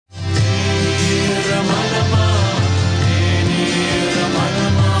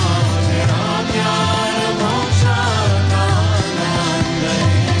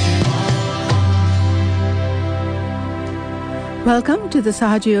Welcome to the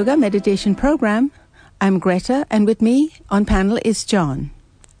Sahaja Yoga meditation program. I'm Greta, and with me on panel is John.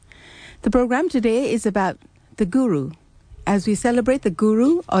 The program today is about the Guru, as we celebrate the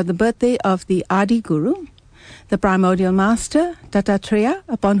Guru, or the birthday of the Adi Guru, the primordial master, Dattatreya,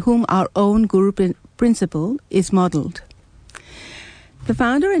 upon whom our own Guru principle is modeled. The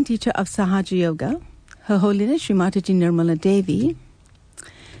founder and teacher of Sahaja Yoga, Her Holiness Sri Mataji Nirmala Devi,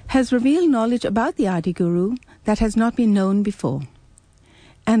 has revealed knowledge about the Adi Guru that has not been known before.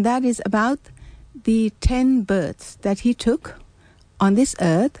 And that is about the 10 births that he took on this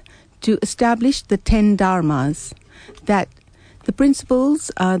earth to establish the 10 dharmas, that the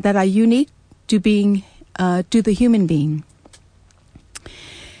principles that are unique to being to the human being.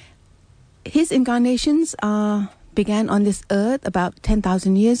 His incarnations began on this earth about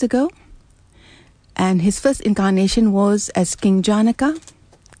 10,000 years ago, and his first incarnation was as King Janaka,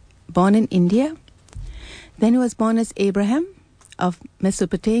 born in India. Then he was born as Abraham of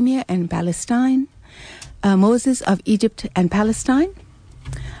Mesopotamia and Palestine, Moses of Egypt and Palestine,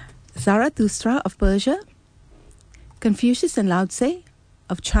 Zarathustra of Persia, Confucius and Lao Tse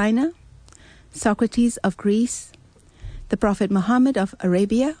of China, Socrates of Greece, the Prophet Muhammad of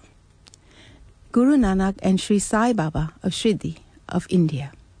Arabia, Guru Nanak and Sri Sai Baba of Shriddi of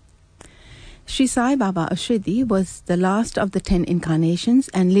India. Sri Sai Baba of Shriddi was the last of the 10 incarnations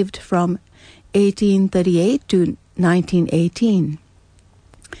and lived from 1838 to 1918.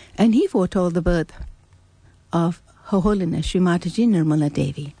 And he foretold the birth of Her Holiness Sri Mataji Nirmala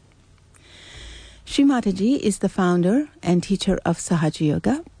Devi. Sri Mataji is the founder and teacher of Sahaja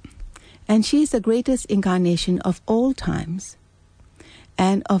Yoga, and she is the greatest incarnation of all times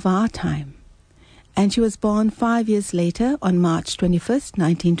and of our time. And she was born 5 years later on March 21st,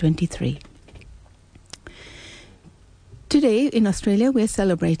 1923. Today in Australia, we're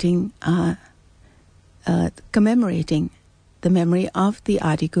celebrating, commemorating the memory of the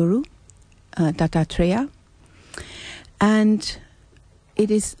Adi Guru, Dattatreya, and it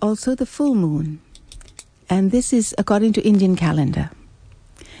is also the full moon, and this is according to Indian calendar,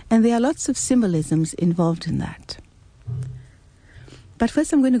 and there are lots of symbolisms involved in that. But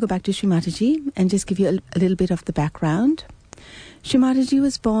first I'm going to go back to Sri Mataji and just give you a little bit of the background. Sri Mataji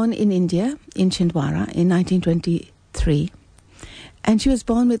was born in India, in Chhindwara, in 1923, and she was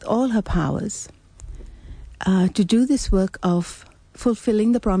born with all her powers to do this work of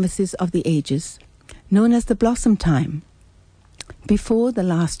fulfilling the promises of the ages, known as the blossom time, before the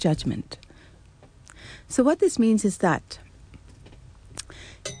last judgment. So what this means is that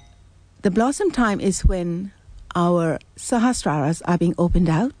the blossom time is when our sahasraras are being opened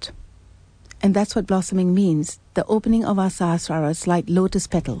out, and that's what blossoming means, the opening of our sahasraras like lotus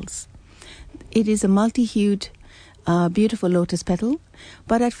petals. It is a multi-hued, beautiful lotus petal,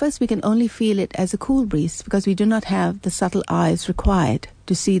 but at first we can only feel it as a cool breeze because we do not have the subtle eyes required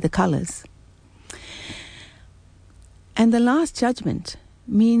to see the colors. And the last judgment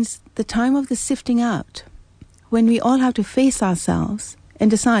means the time of the sifting out, when we all have to face ourselves and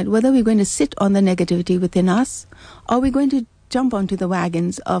decide whether we're going to sit on the negativity within us or we're going to jump onto the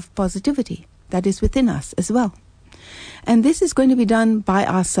wagons of positivity that is within us as well. And this is going to be done by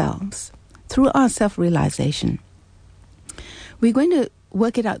ourselves, through our self-realization. We're going to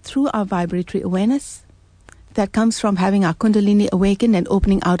work it out through our vibratory awareness that comes from having our kundalini awakened and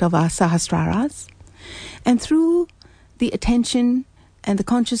opening out of our sahasraras, and through the attention and the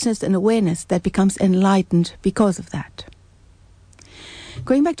consciousness and awareness that becomes enlightened because of that.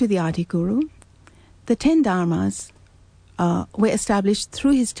 Going back to the Adi Guru, the 10 dharmas were established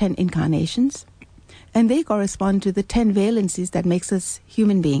through his 10 incarnations, and they correspond to the 10 valencies that makes us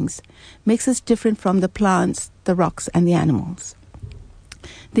human beings, makes us different from the plants, the rocks, and the animals.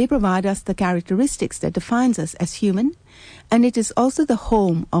 They provide us the characteristics that defines us as human, and it is also the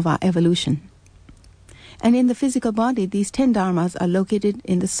home of our evolution. And in the physical body, these 10 dharmas are located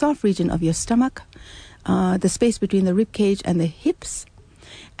in the soft region of your stomach, the space between the rib cage and the hips.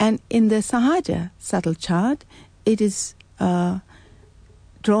 And in the Sahaja subtle chart, it is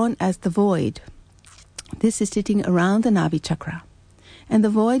drawn as the void. This is sitting around the Navi chakra. And the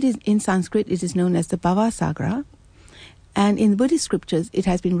void is, in Sanskrit, it is known as the Bhavasagra. And in Buddhist scriptures, it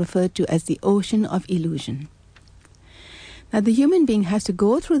has been referred to as the ocean of illusion. Now, the human being has to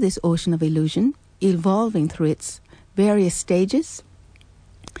go through this ocean of illusion, evolving through its various stages,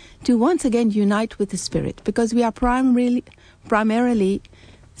 to once again unite with the spirit, because we are primarily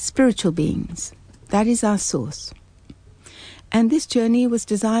spiritual beings. That is our source. And this journey was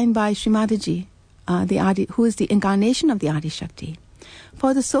designed by Sri Mataji, who is the incarnation of the Adi Shakti,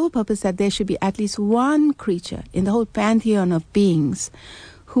 for the sole purpose that there should be at least one creature in the whole pantheon of beings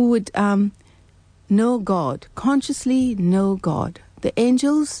who would know God, consciously know God. The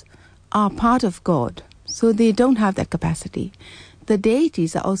angels are part of God, so they don't have that capacity. The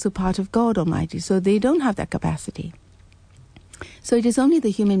deities are also part of God Almighty, so they don't have that capacity. So it is only the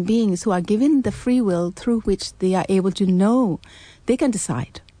human beings who are given the free will through which they are able to know. They can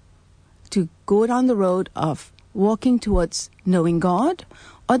decide to go down the road of walking towards knowing God,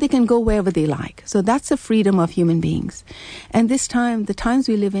 or they can go wherever they like. So that's the freedom of human beings. And this time, the times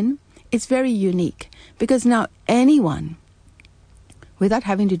we live in, it's very unique, because now anyone, without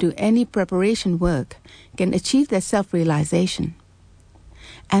having to do any preparation work, can achieve their self-realization.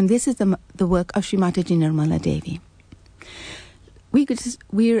 And this is the work of Sri Mataji Nirmala Devi. We're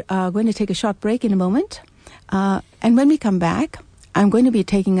going to take a short break in a moment. And when we come back, I'm going to be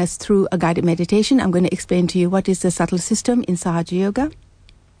taking us through a guided meditation. I'm going to explain to you what is the subtle system in Sahaja Yoga.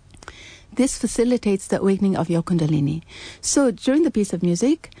 This facilitates the awakening of your Kundalini. So during the piece of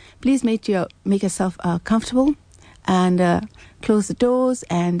music, please make yourself comfortable and close the doors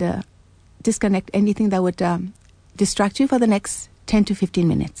and disconnect anything that would distract you for the next 10 to 15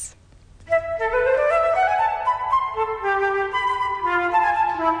 minutes.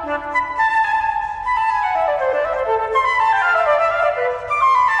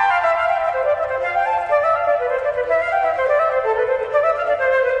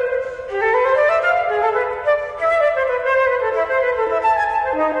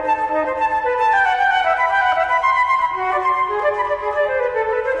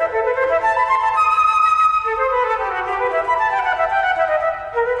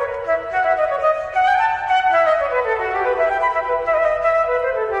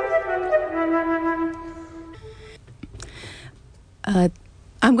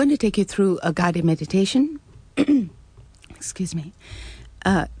 I'm going to take you through a guided meditation, excuse me,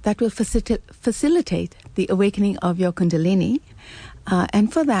 that will facilitate the awakening of your Kundalini.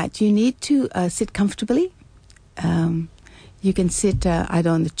 And for that, you need to sit comfortably. You can sit either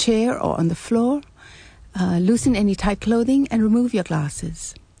on the chair or on the floor. Loosen any tight clothing and remove your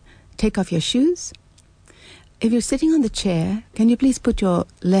glasses. Take off your shoes. If you're sitting on the chair, can you please put your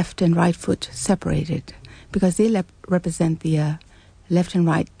left and right foot separated, because they represent the left and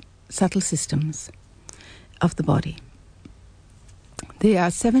right subtle systems of the body. There are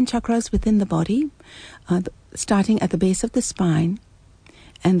 7 chakras within the body, starting at the base of the spine,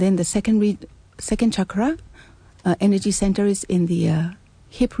 and then the second chakra, energy center, is in the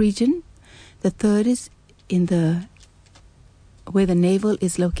hip region. The third is in where the navel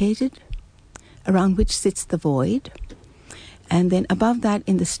is located, around which sits the void. And then above that,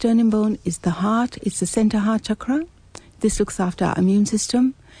 in the sternum bone, is the heart. It's the center heart chakra. This looks after our immune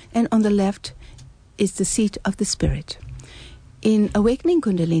system. And on the left is the seat of the spirit. In awakening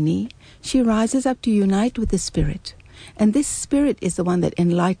Kundalini, she rises up to unite with the spirit. And this spirit is the one that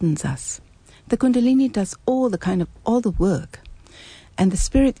enlightens us. The Kundalini does all the work. And the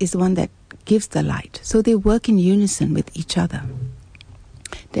spirit is the one that gives the light. So they work in unison with each other.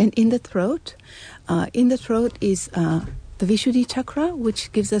 Then in the throat is the Vishuddhi chakra,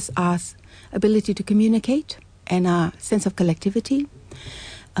 which gives us our ability to communicate and our sense of collectivity.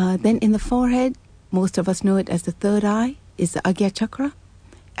 Then in the forehead, most of us know it as the third eye, is the Agya chakra.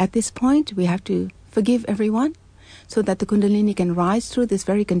 At this point, we have to forgive everyone so that the Kundalini can rise through this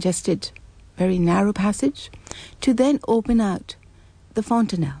very congested, very narrow passage to then open out the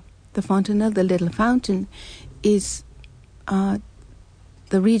fontanelle. The fontanelle, the little fountain, is the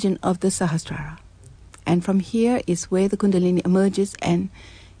region of the Sahasrara. And from here is where the Kundalini emerges, and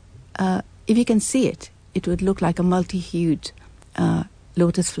if you can see it, it would look like a multi-hued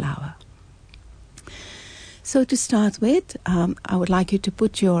lotus flower. So to start with, I would like you to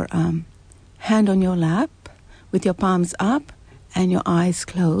put your hand on your lap with your palms up and your eyes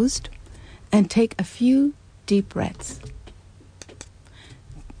closed, and take a few deep breaths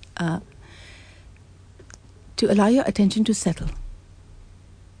to allow your attention to settle.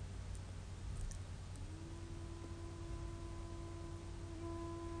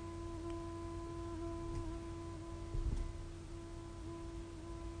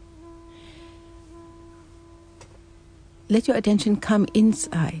 Let your attention come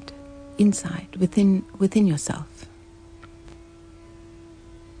inside, within yourself.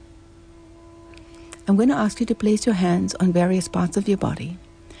 I'm going to ask you to place your hands on various parts of your body.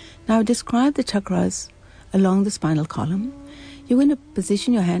 Now describe the chakras along the spinal column. You're going to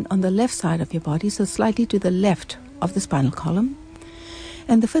position your hand on the left side of your body, so slightly to the left of the spinal column.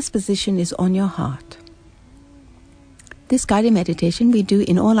 And the first position is on your heart. This guided meditation we do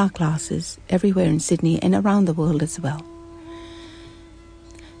in all our classes, everywhere in Sydney and around the world as well.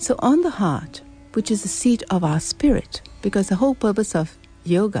 So on the heart, which is the seat of our spirit, because the whole purpose of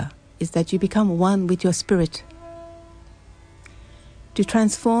yoga is that you become one with your spirit. To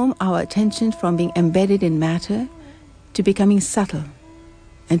transform our attention from being embedded in matter to becoming subtle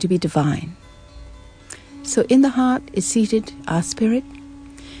and to be divine. So in the heart is seated our spirit,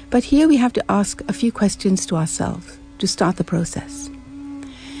 but here we have to ask a few questions to ourselves to start the process.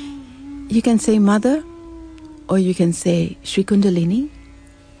 You can say Mother, or you can say Sri Kundalini,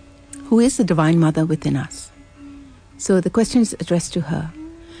 who is the Divine Mother within us. So the question is addressed to her.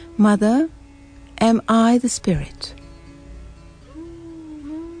 Mother, am I the Spirit?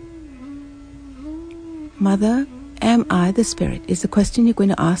 Mother, am I the Spirit? Is the question you're going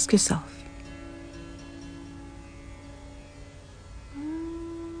to ask yourself.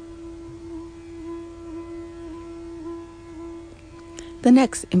 The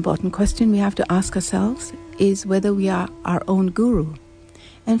next important question we have to ask ourselves is whether we are our own guru.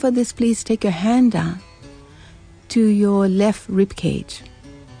 And for this, please take your hand down to your left rib cage.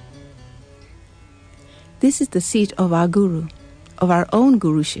 This is the seat of our guru, of our own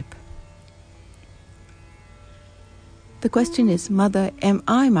guruship. The question is, Mother, am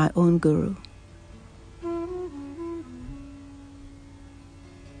I my own guru?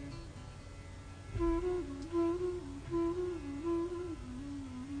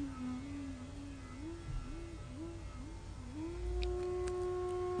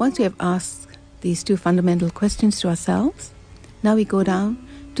 Once we have asked these two fundamental questions to ourselves, now we go down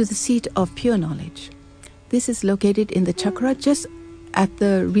to the seat of pure knowledge. This is located in the chakra just at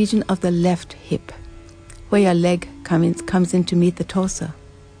the region of the left hip, where your leg comes in to meet the torso.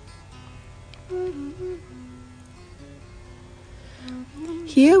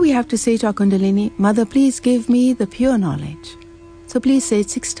 Here we have to say to our Kundalini, Mother, please give me the pure knowledge. So please say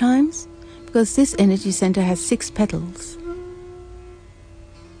it 6 times, because this energy center has 6 petals.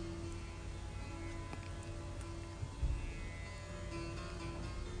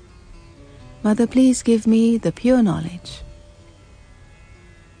 Mother, please give me the pure knowledge.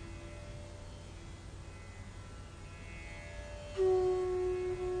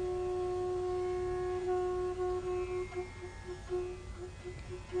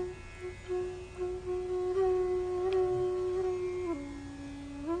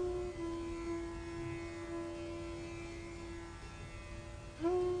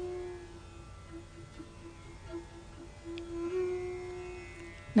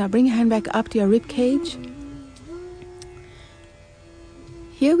 Now bring your hand back up to your rib cage.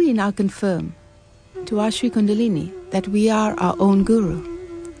 Here we now confirm to our Sri Kundalini that we are our own guru.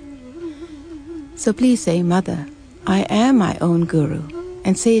 So please say, Mother, I am my own guru,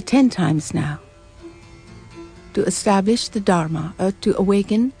 and say it 10 times now to establish the Dharma, or to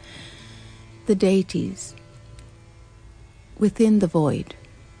awaken the deities within the void.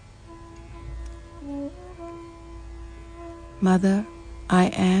 Mother, I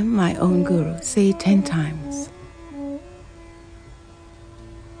am my own guru. Say it 10 times.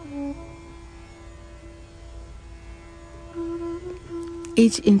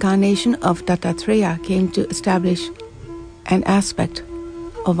 Each incarnation of Dattatreya came to establish an aspect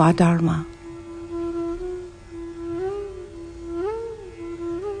of our Dharma.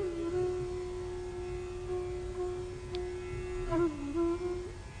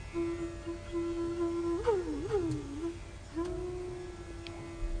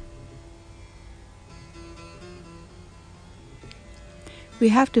 We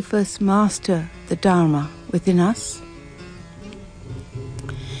have to first master the Dharma within us,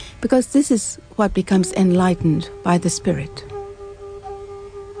 because this is what becomes enlightened by the Spirit.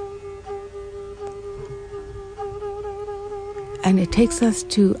 And it takes us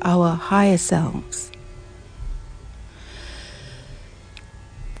to our higher selves.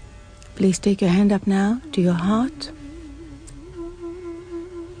 Please take your hand up now to your heart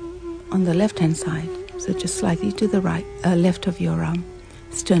on the left-hand side, so just slightly to the right, left of your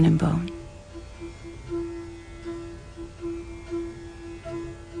sternum bone.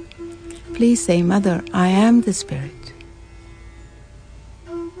 Please say, Mother, I am the Spirit.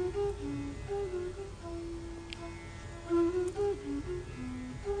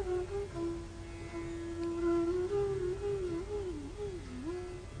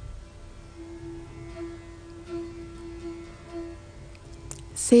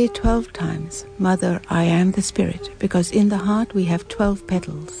 Say it 12 times, Mother, I am the Spirit, because in the heart we have 12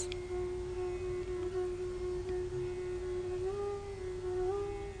 petals.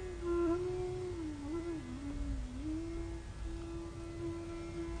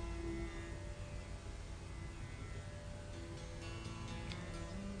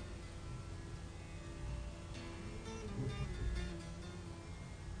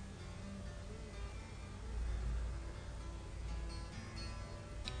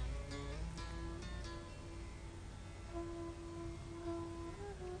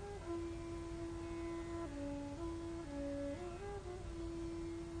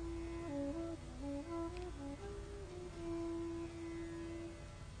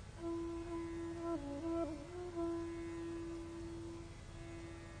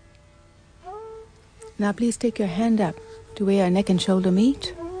 Now please take your hand up to where your neck and shoulder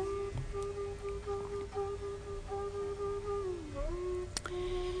meet.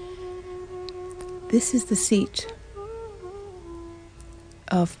 This is the seat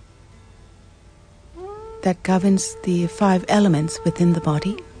that governs the 5 elements within the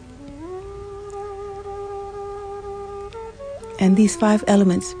body. And these 5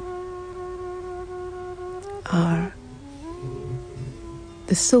 elements are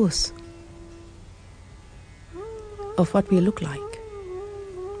the source of what we look like.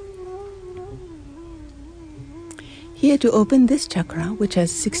 Here, to open this chakra, which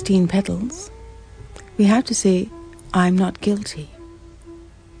has 16 petals, we have to say, I'm not guilty.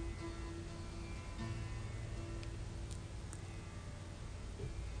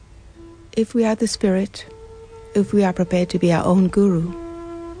 If we are the spirit, if we are prepared to be our own guru,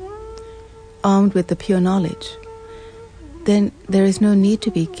 armed with the pure knowledge, then there is no need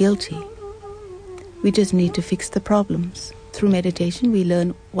to be guilty. We just need to fix the problems. Through meditation, we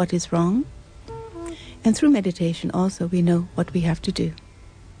learn what is wrong. And through meditation also, we know what we have to do.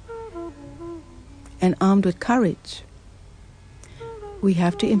 And armed with courage, we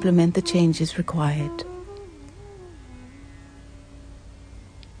have to implement the changes required.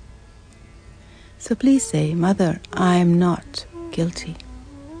 So please say, Mother, I am not guilty.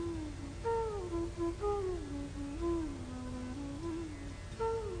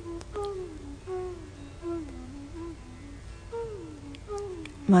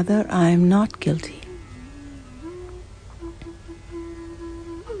 Mother, I am not guilty.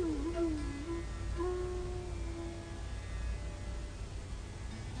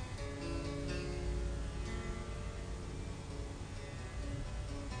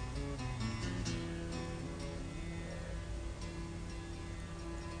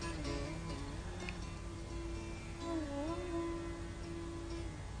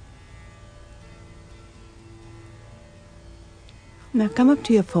 Now come up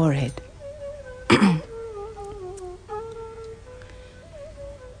to your forehead.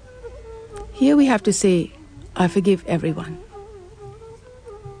 Here we have to say, I forgive everyone.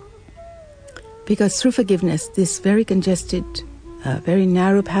 Because through forgiveness, this very congested, very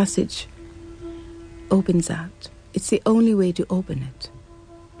narrow passage opens out. It's the only way to open it.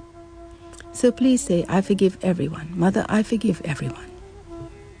 So please say, I forgive everyone. Mother, I forgive everyone.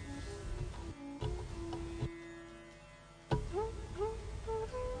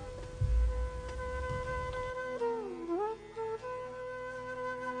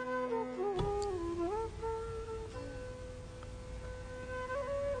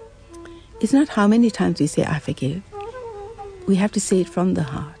 It's not how many times we say, I forgive. We have to say it from the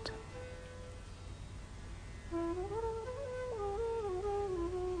heart.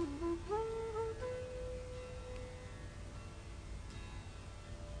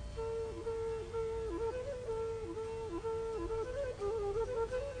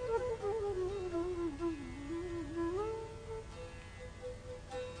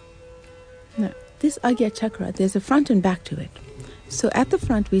 Now, this Agya chakra, there's a front and back to it. So at the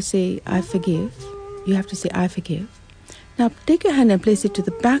front we say, I forgive. You have to say, I forgive. Now take your hand and place it to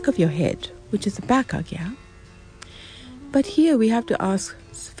the back of your head, which is the back Agya. But here we have to ask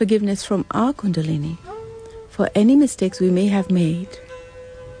forgiveness from our Kundalini for any mistakes we may have made.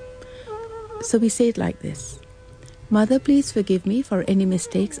 So we say it like this. Mother, please forgive me for any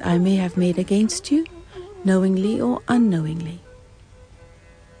mistakes I may have made against you, knowingly or unknowingly.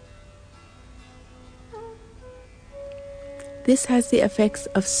 This has the effects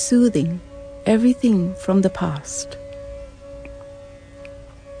of soothing everything from the past.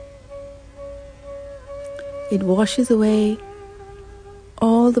 It washes away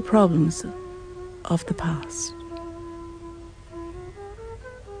all the problems of the past.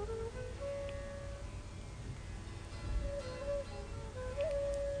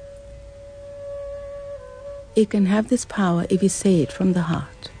 It can have this power if you say it from the heart.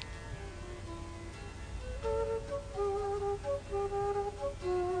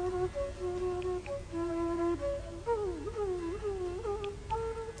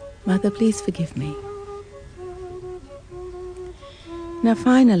 Mother, please forgive me. Now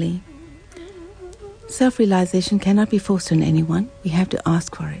finally, self-realization cannot be forced on anyone. We have to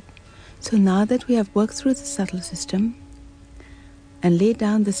ask for it. So now that we have worked through the subtle system and laid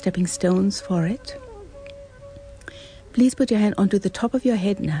down the stepping stones for it, please put your hand onto the top of your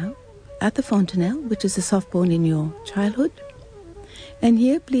head now, at the fontanelle, which is the soft bone in your childhood. And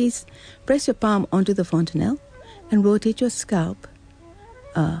here, please press your palm onto the fontanelle and rotate your scalp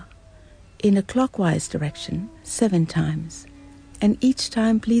in a clockwise direction 7 times. And each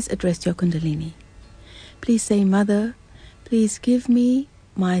time, please address your Kundalini. Please say, Mother, please give me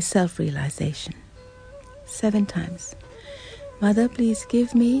my self-realization. 7 times. Mother, please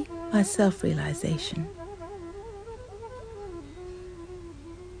give me my self-realization.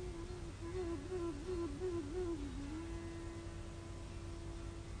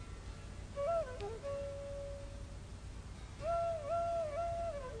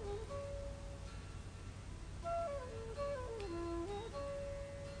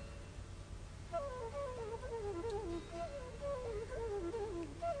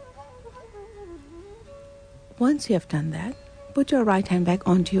 Once you have done that, put your right hand back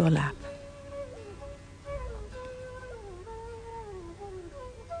onto your lap.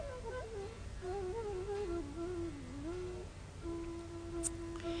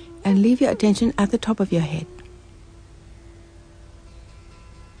 And leave your attention at the top of your head.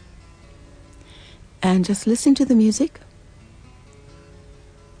 And just listen to the music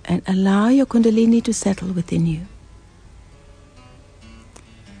and allow your Kundalini to settle within you.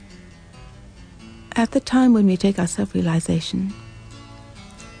 At the time when we take our self-realization,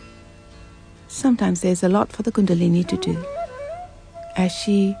 sometimes there's a lot for the Kundalini to do as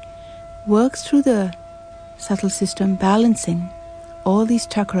she works through the subtle system, balancing all these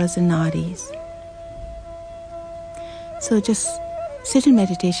chakras and nadis. So just sit in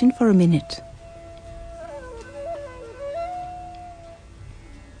meditation for a minute.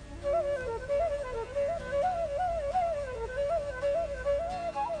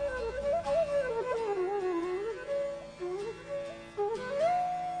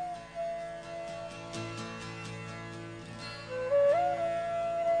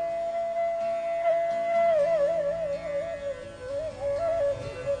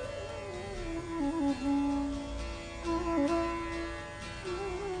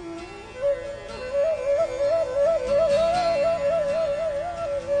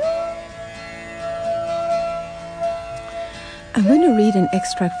 I'm going to read an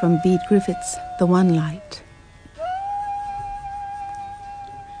extract from Bede Griffith's The One Light.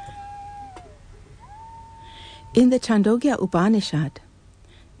 In the Chandogya Upanishad,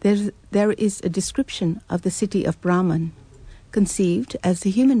 there is a description of the city of Brahman, conceived as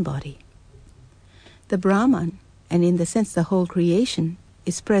the human body. The Brahman, and in the sense the whole creation,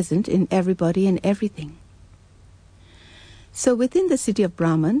 is present in everybody and everything. So within the city of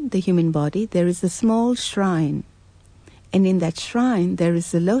Brahman, the human body, there is a small shrine. And in that shrine there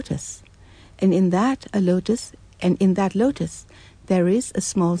is a lotus, and in that a lotus, and in that lotus there is a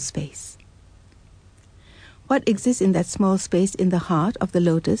small space. What exists in that small space in the heart of the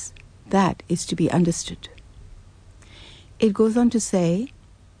lotus, that is to be understood. It goes on to say,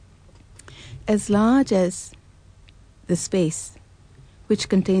 as large as the space which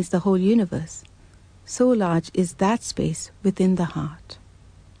contains the whole universe, so large is that space within the heart.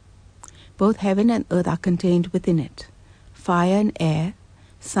 Both heaven and earth are contained within it. Fire and air,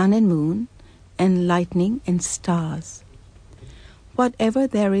 sun and moon, and lightning and stars. Whatever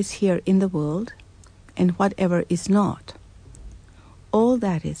there is here in the world, and whatever is not, all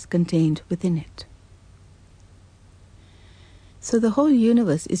that is contained within it. So the whole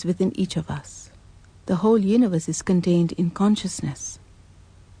universe is within each of us. The whole universe is contained in consciousness.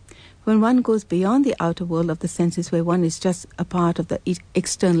 When one goes beyond the outer world of the senses, where one is just a part of the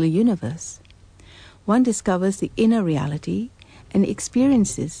external universe, one discovers the inner reality and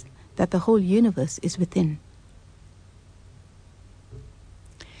experiences that the whole universe is within.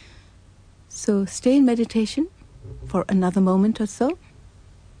 So stay in meditation for another moment or so.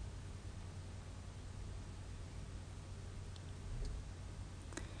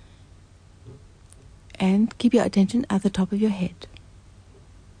 And keep your attention at the top of your head.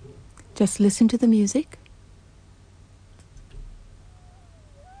 Just listen to the music.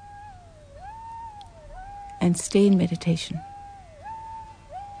 And stay in meditation.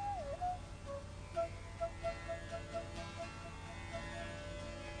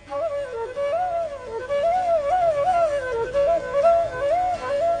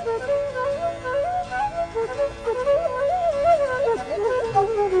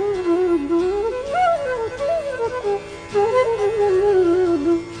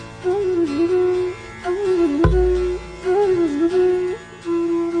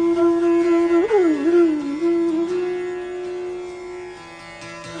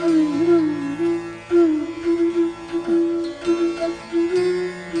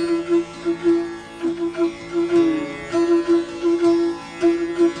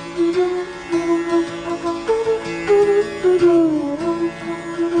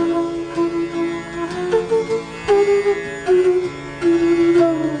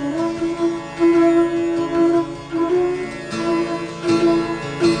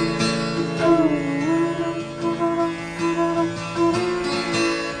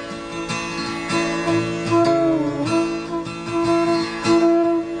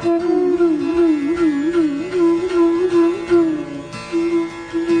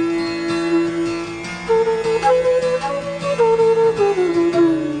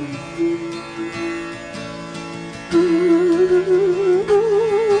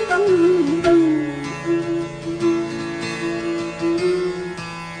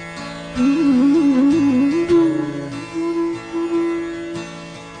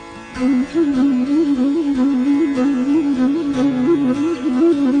 Keeping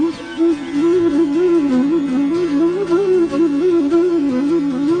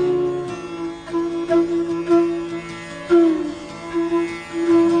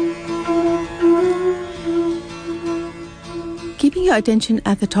your attention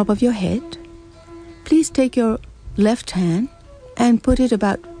at the top of your head, please take your left hand and put it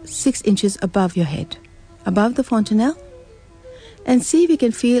about 6 inches above your head, above the fontanelle, and see if you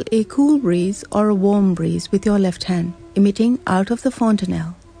can feel a cool breeze or a warm breeze with your left hand emitting out of the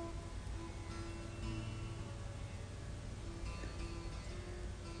fontanelle.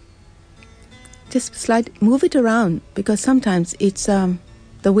 Just move it around, because sometimes it's the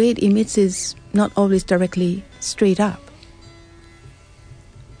way it emits is not always directly straight up.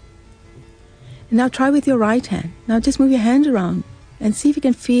 Now try with your right hand. Now just move your hand around and see if you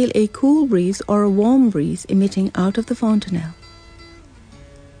can feel a cool breeze or a warm breeze emitting out of the fontanelle.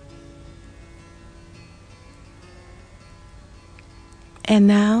 And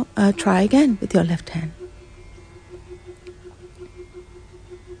now try again with your left hand.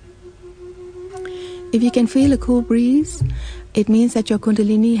 If you can feel a cool breeze, it means that your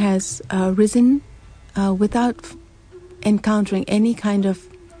Kundalini has risen without encountering any kind of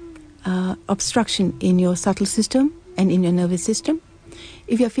obstruction in your subtle system and in your nervous system.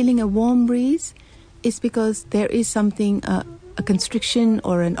 If you're feeling a warm breeze, it's because there is something, a constriction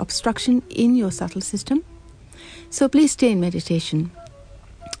or an obstruction in your subtle system. So please stay in meditation.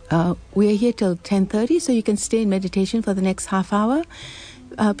 We are here till 10:30, so you can stay in meditation for the next half hour.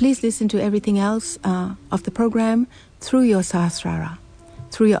 Please listen to everything else of the program through your Sahasrara,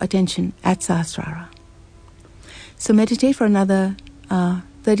 through your attention at Sahasrara. So meditate for another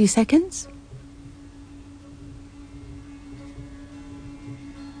 30 seconds.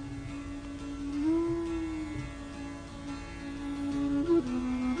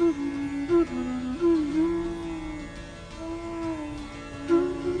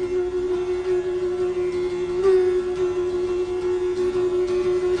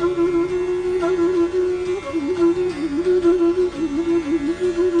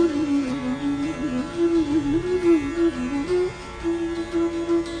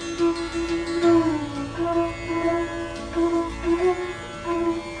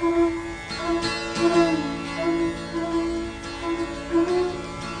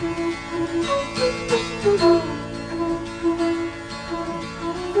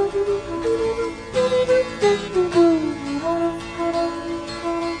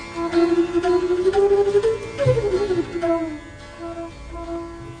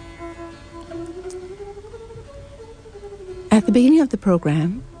 At the beginning of the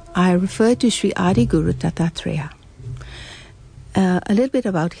program, I referred to Sri Adi Guru Dattatreya. A little bit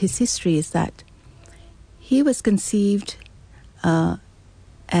about his history is that he was conceived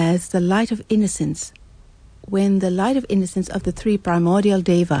as the light of innocence, when the light of innocence of the three primordial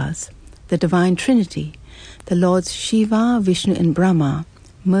devas, the divine trinity, the lords Shiva, Vishnu and Brahma,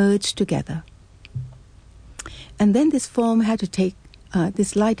 merged together. And then this form had to take,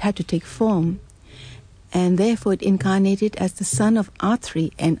 this light had to take form, and therefore it incarnated as the son of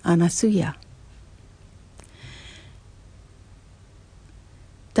Atri and Anasuya.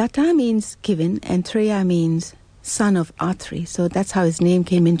 Datta means given, and Treya means son of Atri, so that's how his name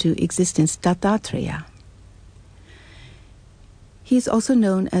came into existence, Dattatreya. He is also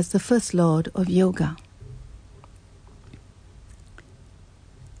known as the first lord of yoga.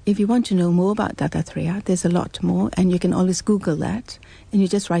 If you want to know more about Dattatreya, there's a lot more, and you can always Google that, and you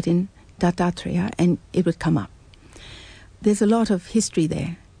just write in Dattatreya and it would come up. There's a lot of history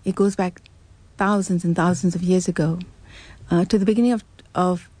there. It goes back thousands and thousands of years ago to the beginning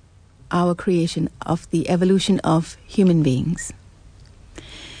of our creation, of the evolution of human beings.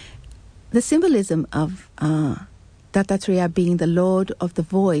 The symbolism of Dattatreya being the Lord of the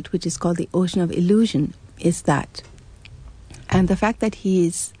Void, which is called the Ocean of Illusion, is that. And the fact that he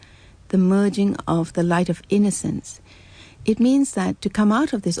is the merging of the light of innocence, it means that to come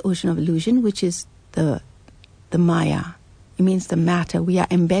out of this ocean of illusion, which is the Maya, it means the matter. We are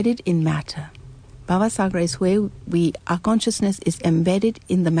embedded in matter. Bhavasagra is where our consciousness is embedded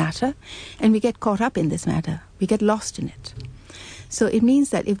in the matter, and we get caught up in this matter. We get lost in it. So it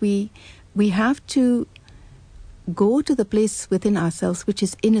means that if we have to go to the place within ourselves, which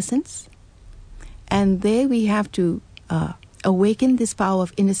is innocence, and there we have to awaken this power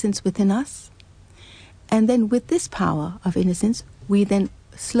of innocence within us. And then with this power of innocence, we then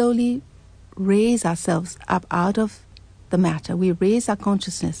slowly raise ourselves up out of the matter. We raise our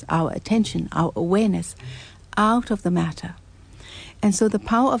consciousness, our attention, our awareness out of the matter. And so the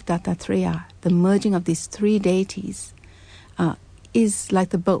power of Dattatreya, the merging of these three deities, is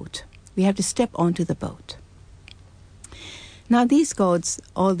like the boat. We have to step onto the boat. Now these gods,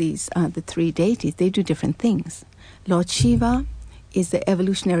 all these, the three deities, they do different things. Lord Shiva is the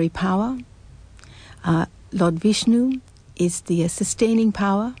evolutionary power. Lord Vishnu is the sustaining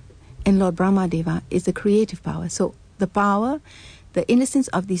power. And Lord Brahmadeva is the creative power. So the power, the innocence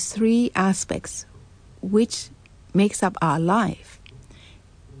of these three aspects, which makes up our life,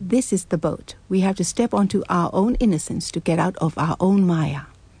 this is the boat. We have to step onto our own innocence to get out of our own Maya.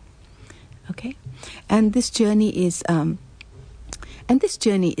 Okay? And this journey is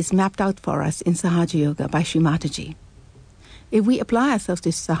mapped out for us in Sahaja Yoga by Sri Mataji. If we apply ourselves to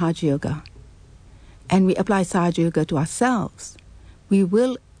Sahaja Yoga, and we apply Sahaja Yoga to ourselves, we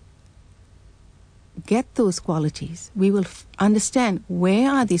will get those qualities. We will understand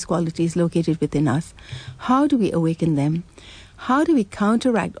where are these qualities located within us, how do we awaken them, how do we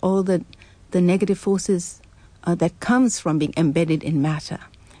counteract all the negative forces that comes from being embedded in matter,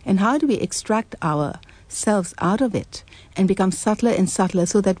 and how do we extract ourselves out of it and become subtler and subtler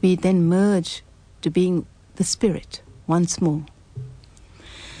so that we then merge to being the spirit once more.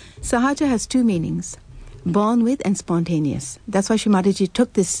 Sahaja has two meanings, born with and spontaneous. That's why Sri Mataji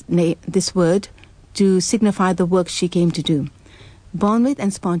took this word to signify the work she came to do. Born with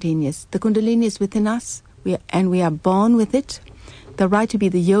and spontaneous. The Kundalini is within us, and we are born with it. The right to be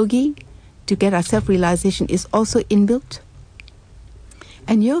the yogi, to get our self-realization, is also inbuilt.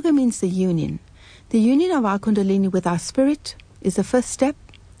 And yoga means the union. The union of our Kundalini with our spirit is the first step,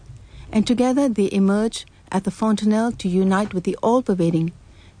 and together they emerge at the fontanelle to unite with the all-pervading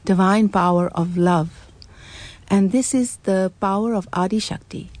divine power of love. And this is the power of Adi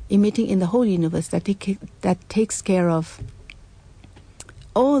Shakti, emitting in the whole universe that takes care of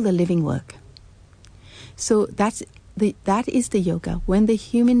all the living work. So that is the yoga. When the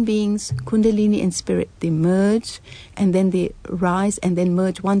human beings, Kundalini and spirit, they merge, and then they rise and then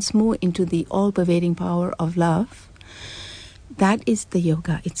merge once more into the all-pervading power of love, that is the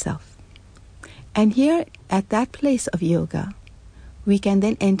yoga itself. And here, at that place of yoga, we can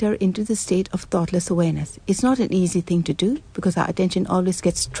then enter into the state of thoughtless awareness. It's not an easy thing to do because our attention always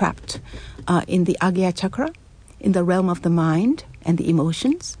gets trapped in the Agya Chakra, in the realm of the mind and the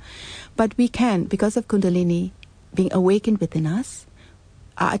emotions. But we can, because of Kundalini being awakened within us,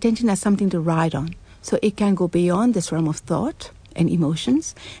 our attention has something to ride on. So it can go beyond this realm of thought and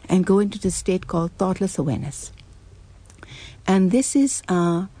emotions and go into the state called thoughtless awareness. And this is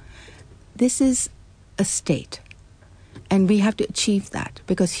a state. And we have to achieve that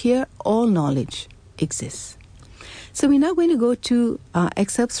because here all knowledge exists. So we're now going to go to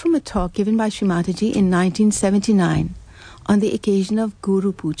excerpts from a talk given by Sri Mataji in 1979 on the occasion of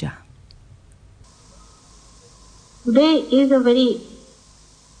Guru Puja. Today is a very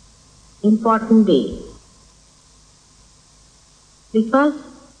important day because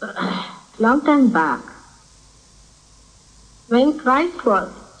long time back, when Christ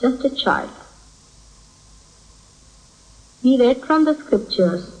was just a child, he read from the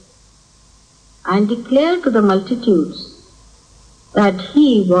scriptures and declared to the multitudes that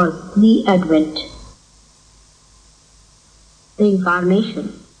he was the Advent, the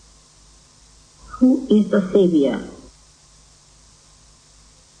Incarnation, who is the Savior.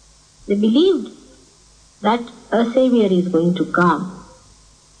 They believed that a Savior is going to come.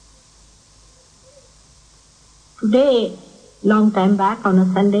 Today, long time back on a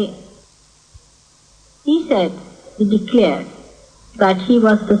Sunday, he declared that he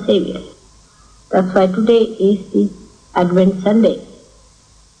was the Savior. That's why today is the Advent Sunday.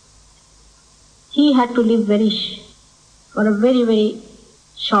 He had to live for a very, very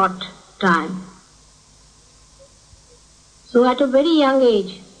short time. So at a very young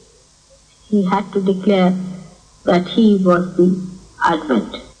age, he had to declare that he was the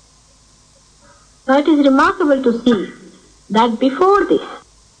Advent. Now it is remarkable to see that before this,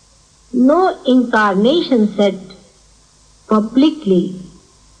 no incarnation said publicly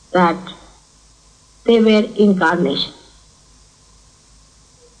that they were incarnation.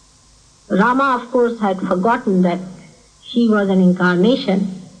 Rama, of course, had forgotten that he was an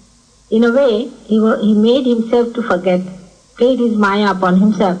incarnation. In a way, he made himself to forget, played his Maya upon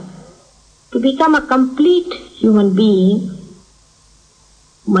himself, to become a complete human being,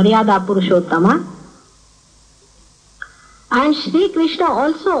 Maryada Purushottama. And Sri Krishna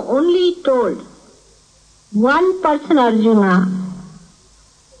also only told one person, Arjuna,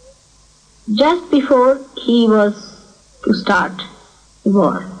 just before he was to start the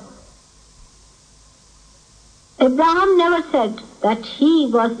war. Abraham never said that he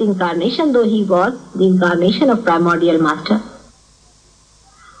was the incarnation, though he was the incarnation of primordial master.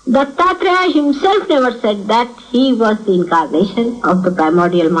 Dattatreya himself never said that he was the incarnation of the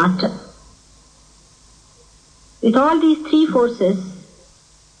primordial master. with all these three forces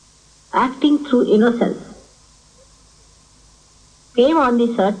acting through innocence, came on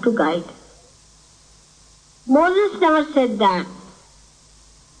this earth to guide. Moses never said that,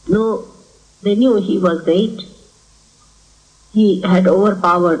 though they knew he was great. He had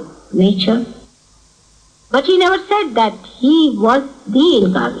overpowered nature, but he never said that he was the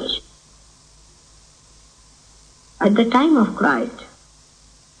incarnation. At the time of Christ,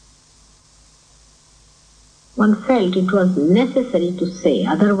 one felt it was necessary to say,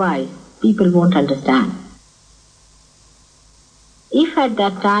 otherwise people won't understand. If at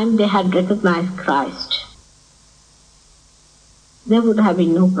that time they had recognized Christ, there would have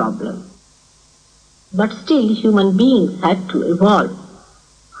been no problem. But still human beings had to evolve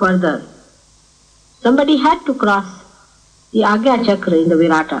further. Somebody had to cross the Agya Chakra in the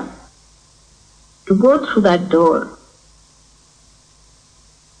Virata to go through that door.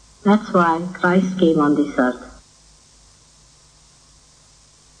 That's why Christ came on this earth.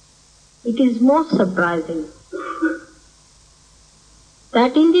 It is most surprising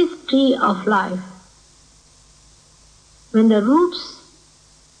that in this tree of life, when the roots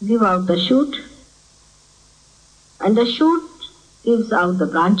give out the shoot, and the shoot gives out the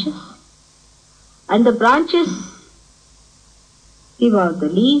branches, and the branches give out the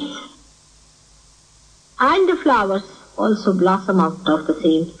leaves, and the flowers also blossom out of the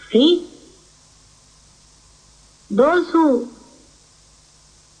same tree, those who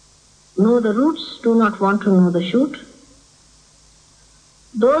know the roots do not want to know the shoot.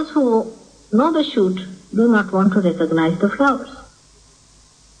 Those who know the shoot do not want to recognize the flowers.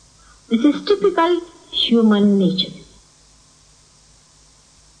 This is typical human nature.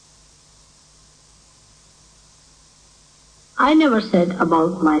 I never said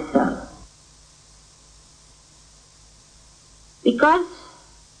about myself, because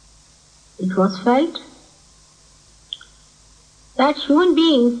it was felt that human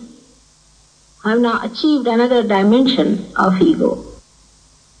beings have now achieved another dimension of ego,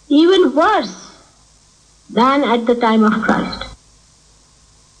 even worse than at the time of Christ.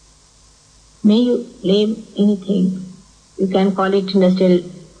 May you blame anything. You can call it industrial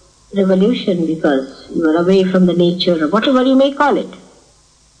revolution because you are away from the nature, or whatever you may call it.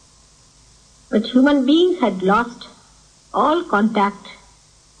 But human beings had lost all contact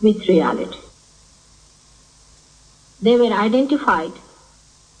with reality. They were identified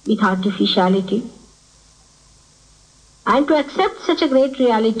with artificiality, and to accept such a great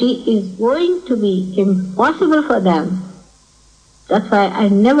reality is going to be impossible for them. That's why I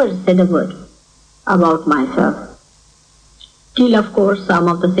never said a word about myself. Till, of course, some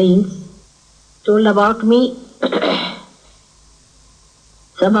of the saints told about me.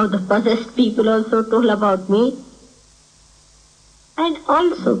 Some of the possessed people also told about me. And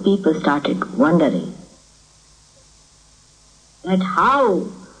also people started wondering that how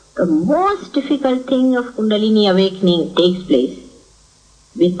the most difficult thing of Kundalini awakening takes place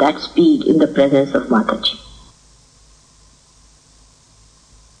with that speed in the presence of Mataji.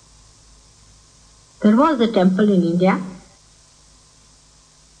 There was a temple in India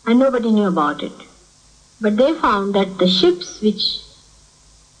and nobody knew about it. But they found that the ships which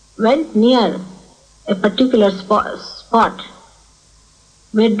went near a particular spot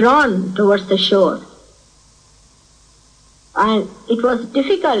were drawn towards the shore, and it was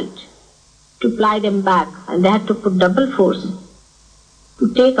difficult to ply them back, and they had to put double force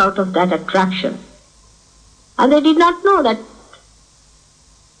to take out of that attraction. And they did not know that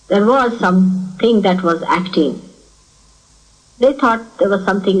there was something that was acting. They thought there was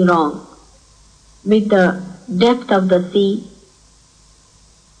something wrong with the depth of the sea.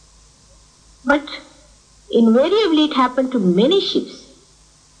 But invariably it happened to many ships.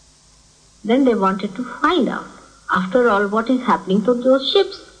 Then they wanted to find out, after all, what is happening to those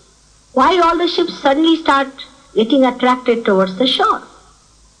ships. Why all the ships suddenly start getting attracted towards the shore?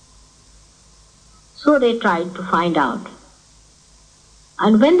 So they tried to find out.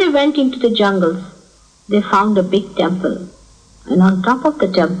 And when they went into the jungles, they found a big temple. And on top of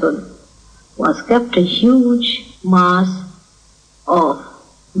the temple was kept a huge mass of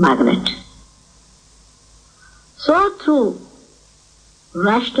magnet. So through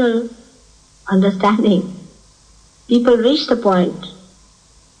rational understanding, people reach the point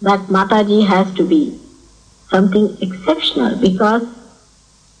that Mataji has to be something exceptional, because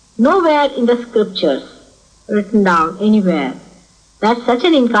nowhere in the scriptures written down anywhere that such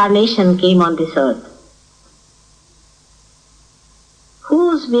an incarnation came on this earth,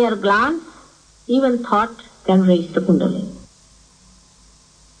 whose mere glance, even thought, can raise the Kundalini.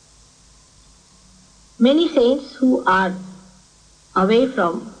 Many saints who are away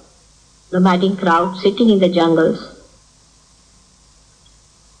from nomadic crowd sitting in the jungles,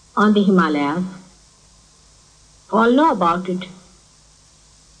 on the Himalayas, all know about it.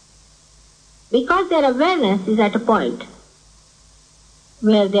 Because their awareness is at a point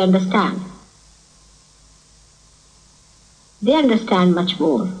where they understand. They understand much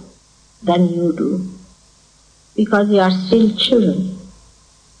more than you do, because you are still children,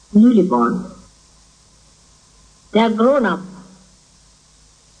 newly born. They are grown up.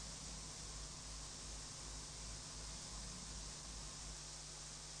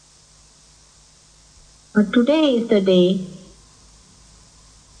 But today is the day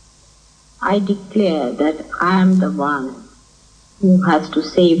I declare that I am the one who has to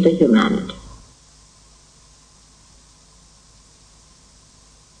save the humanity.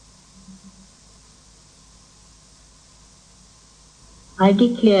 I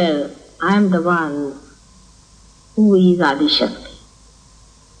declare I am the one who is Adi Shakti,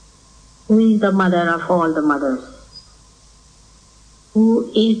 who is the mother of all the mothers, who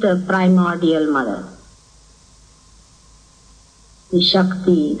is the primordial mother, the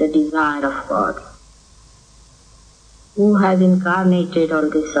Shakti, the desire of God, who has incarnated on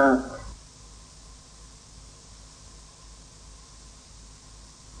this earth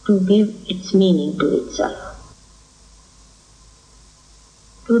to give its meaning to itself,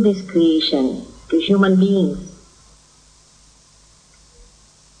 to this creation, to human beings.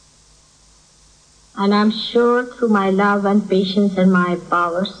 And I am sure through my love and patience and my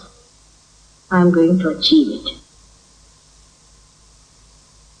powers, I am going to achieve it.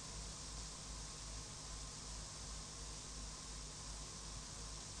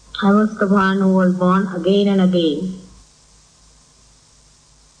 I was the one who was born again and again.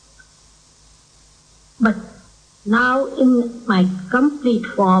 But now in my complete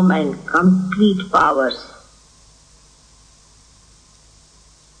form and complete powers,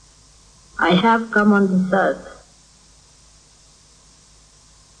 I have come on this earth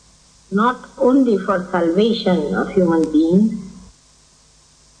not only for salvation of human beings,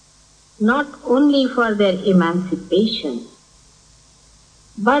 not only for their emancipation,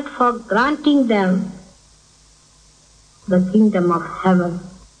 but for granting them the kingdom of heaven,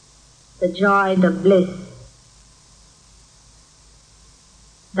 the joy, the bliss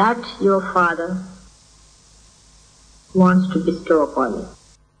that your Father wants to bestow upon you.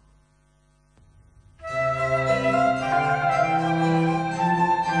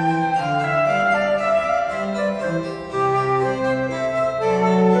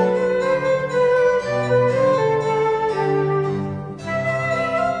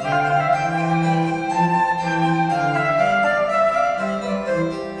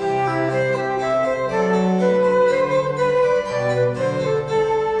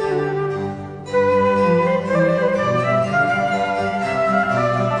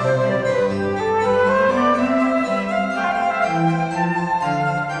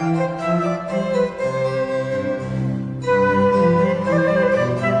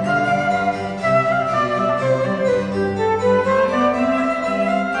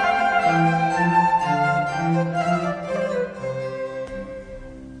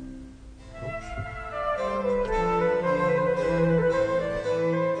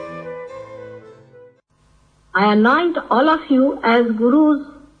 I anoint all of you as gurus,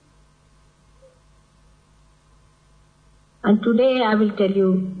 and today I will tell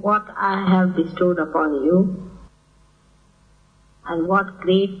you what I have bestowed upon you and what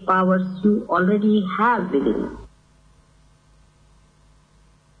great powers you already have within you.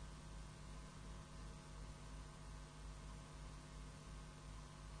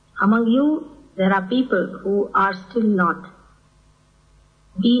 Among you, there are people who are still not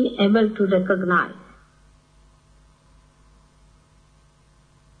being able to recognize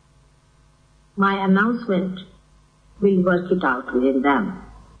my announcement will work it out within them.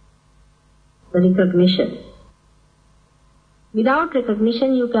 The recognition. Without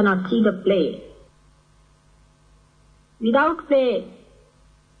recognition, you cannot see the play. Without play,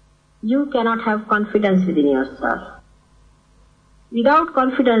 you cannot have confidence within yourself. Without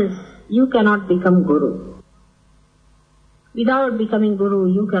confidence, you cannot become guru. Without becoming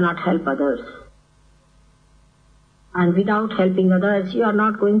guru, you cannot help others. And without helping others, you are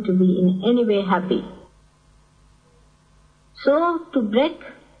not going to be in any way happy. So, to break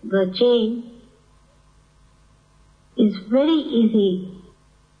the chain is very easy,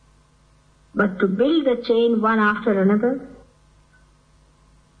 but to build the chain one after another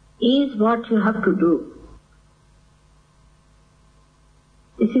is what you have to do.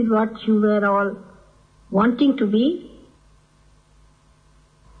 This is what you were all wanting to be.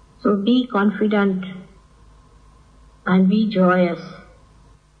 So be confident and be joyous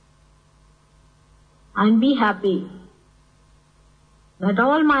and be happy that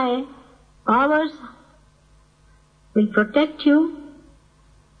all my powers will protect you,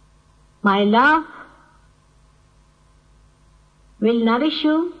 my love will nourish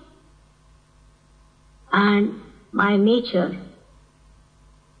you, and my nature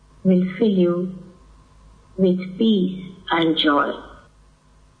will fill you with peace and joy.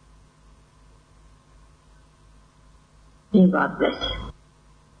 May God bless you.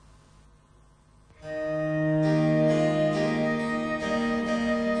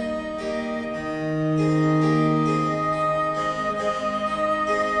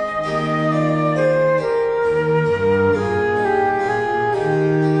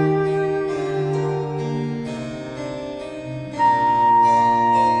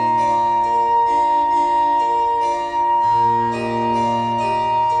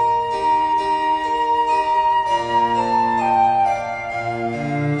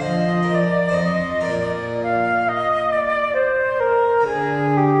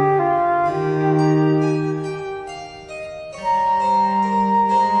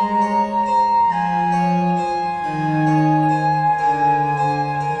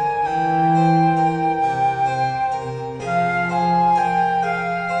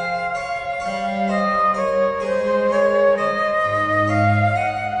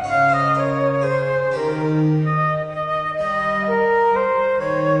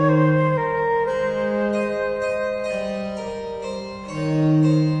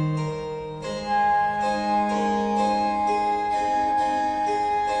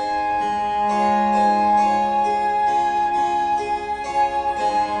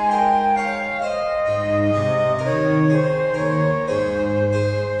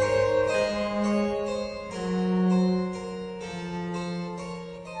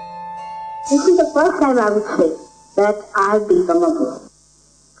 This is the first time I would say that I have become a guru.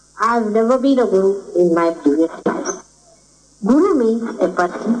 I have never been a guru in my previous life. Guru means a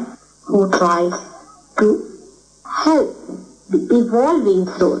person who tries to help the evolving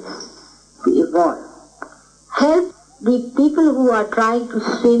souls to evolve. Help the people who are trying to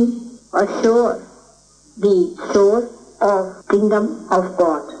swim ashore the shore of kingdom of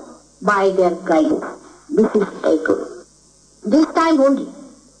God by their guidance. This is a guru. This time only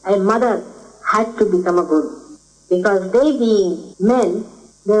a mother had to become a guru, because they being men,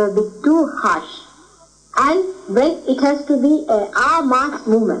 they will be too harsh. And when it has to be a mass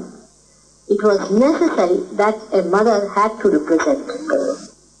movement, it was necessary that a mother had to represent her.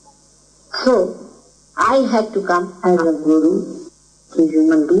 So, I had to come as a guru to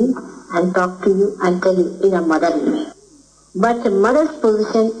human beings and talk to you and tell you in a motherly way. But a mother's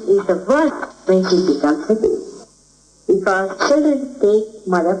position is the worst when she becomes a guru, because children take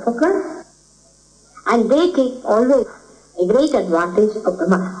mother for granted. And they take always a great advantage of the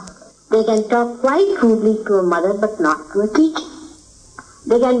mother. They can talk quite rudely to a mother but not to a teacher.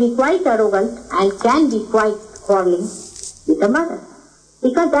 They can be quite arrogant and can be quite quarreling with a mother,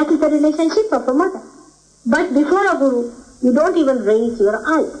 because that is the relationship of a mother. But before a guru, you don't even raise your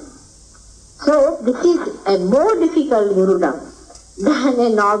eyes. So this is a more difficult gurudom than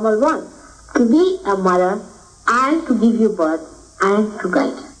a normal one, to be a mother and to give you birth and to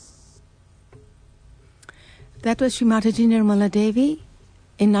guide. That was Sri Mataji Nirmala Devi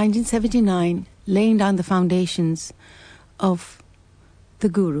in 1979, laying down the foundations of the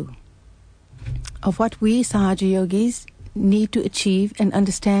Guru, of what we Sahaja Yogis need to achieve and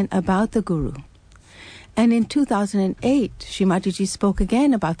understand about the Guru. And in 2008, Sri Mataji spoke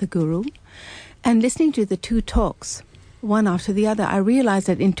again about the Guru, and listening to the two talks, one after the other, I realized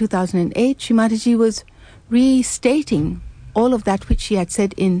that in 2008, Sri Mataji was restating all of that which she had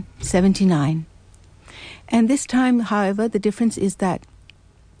said in 79. And this time, however, the difference is that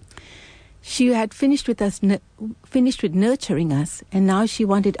she had finished with nurturing us, and now she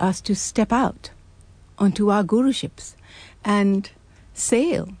wanted us to step out onto our guruships and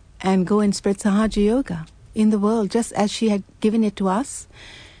sail and go and spread Sahaja Yoga in the world, just as she had given it to us.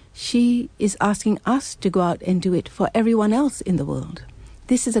 She is asking us to go out and do it for everyone else in the world.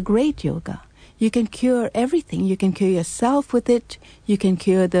 This is a great yoga. You can cure everything. You can cure yourself with it. You can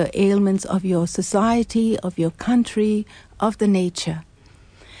cure the ailments of your society, of your country, of the nature.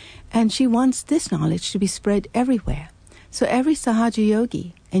 And she wants this knowledge to be spread everywhere. So every Sahaja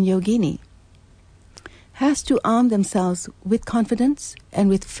Yogi and Yogini has to arm themselves with confidence and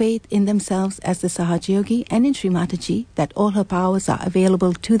with faith in themselves as the Sahaja Yogi and in Sri Mataji, that all her powers are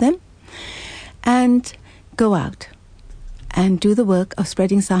available to them, and go out and do the work of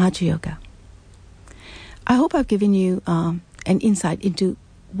spreading Sahaja Yoga. I hope I've given you an insight into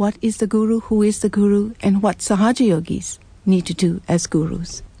what is the Guru, who is the Guru, and what Sahaja Yogis need to do as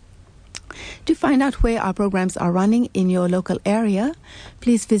Gurus. To find out where our programs are running in your local area,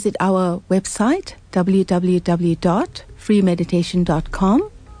 please visit our website,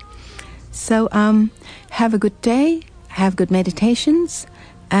 www.freemeditation.com. So have a good day, have good meditations,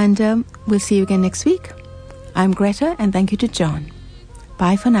 and we'll see you again next week. I'm Greta, and thank you to John.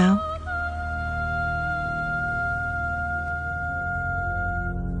 Bye for now.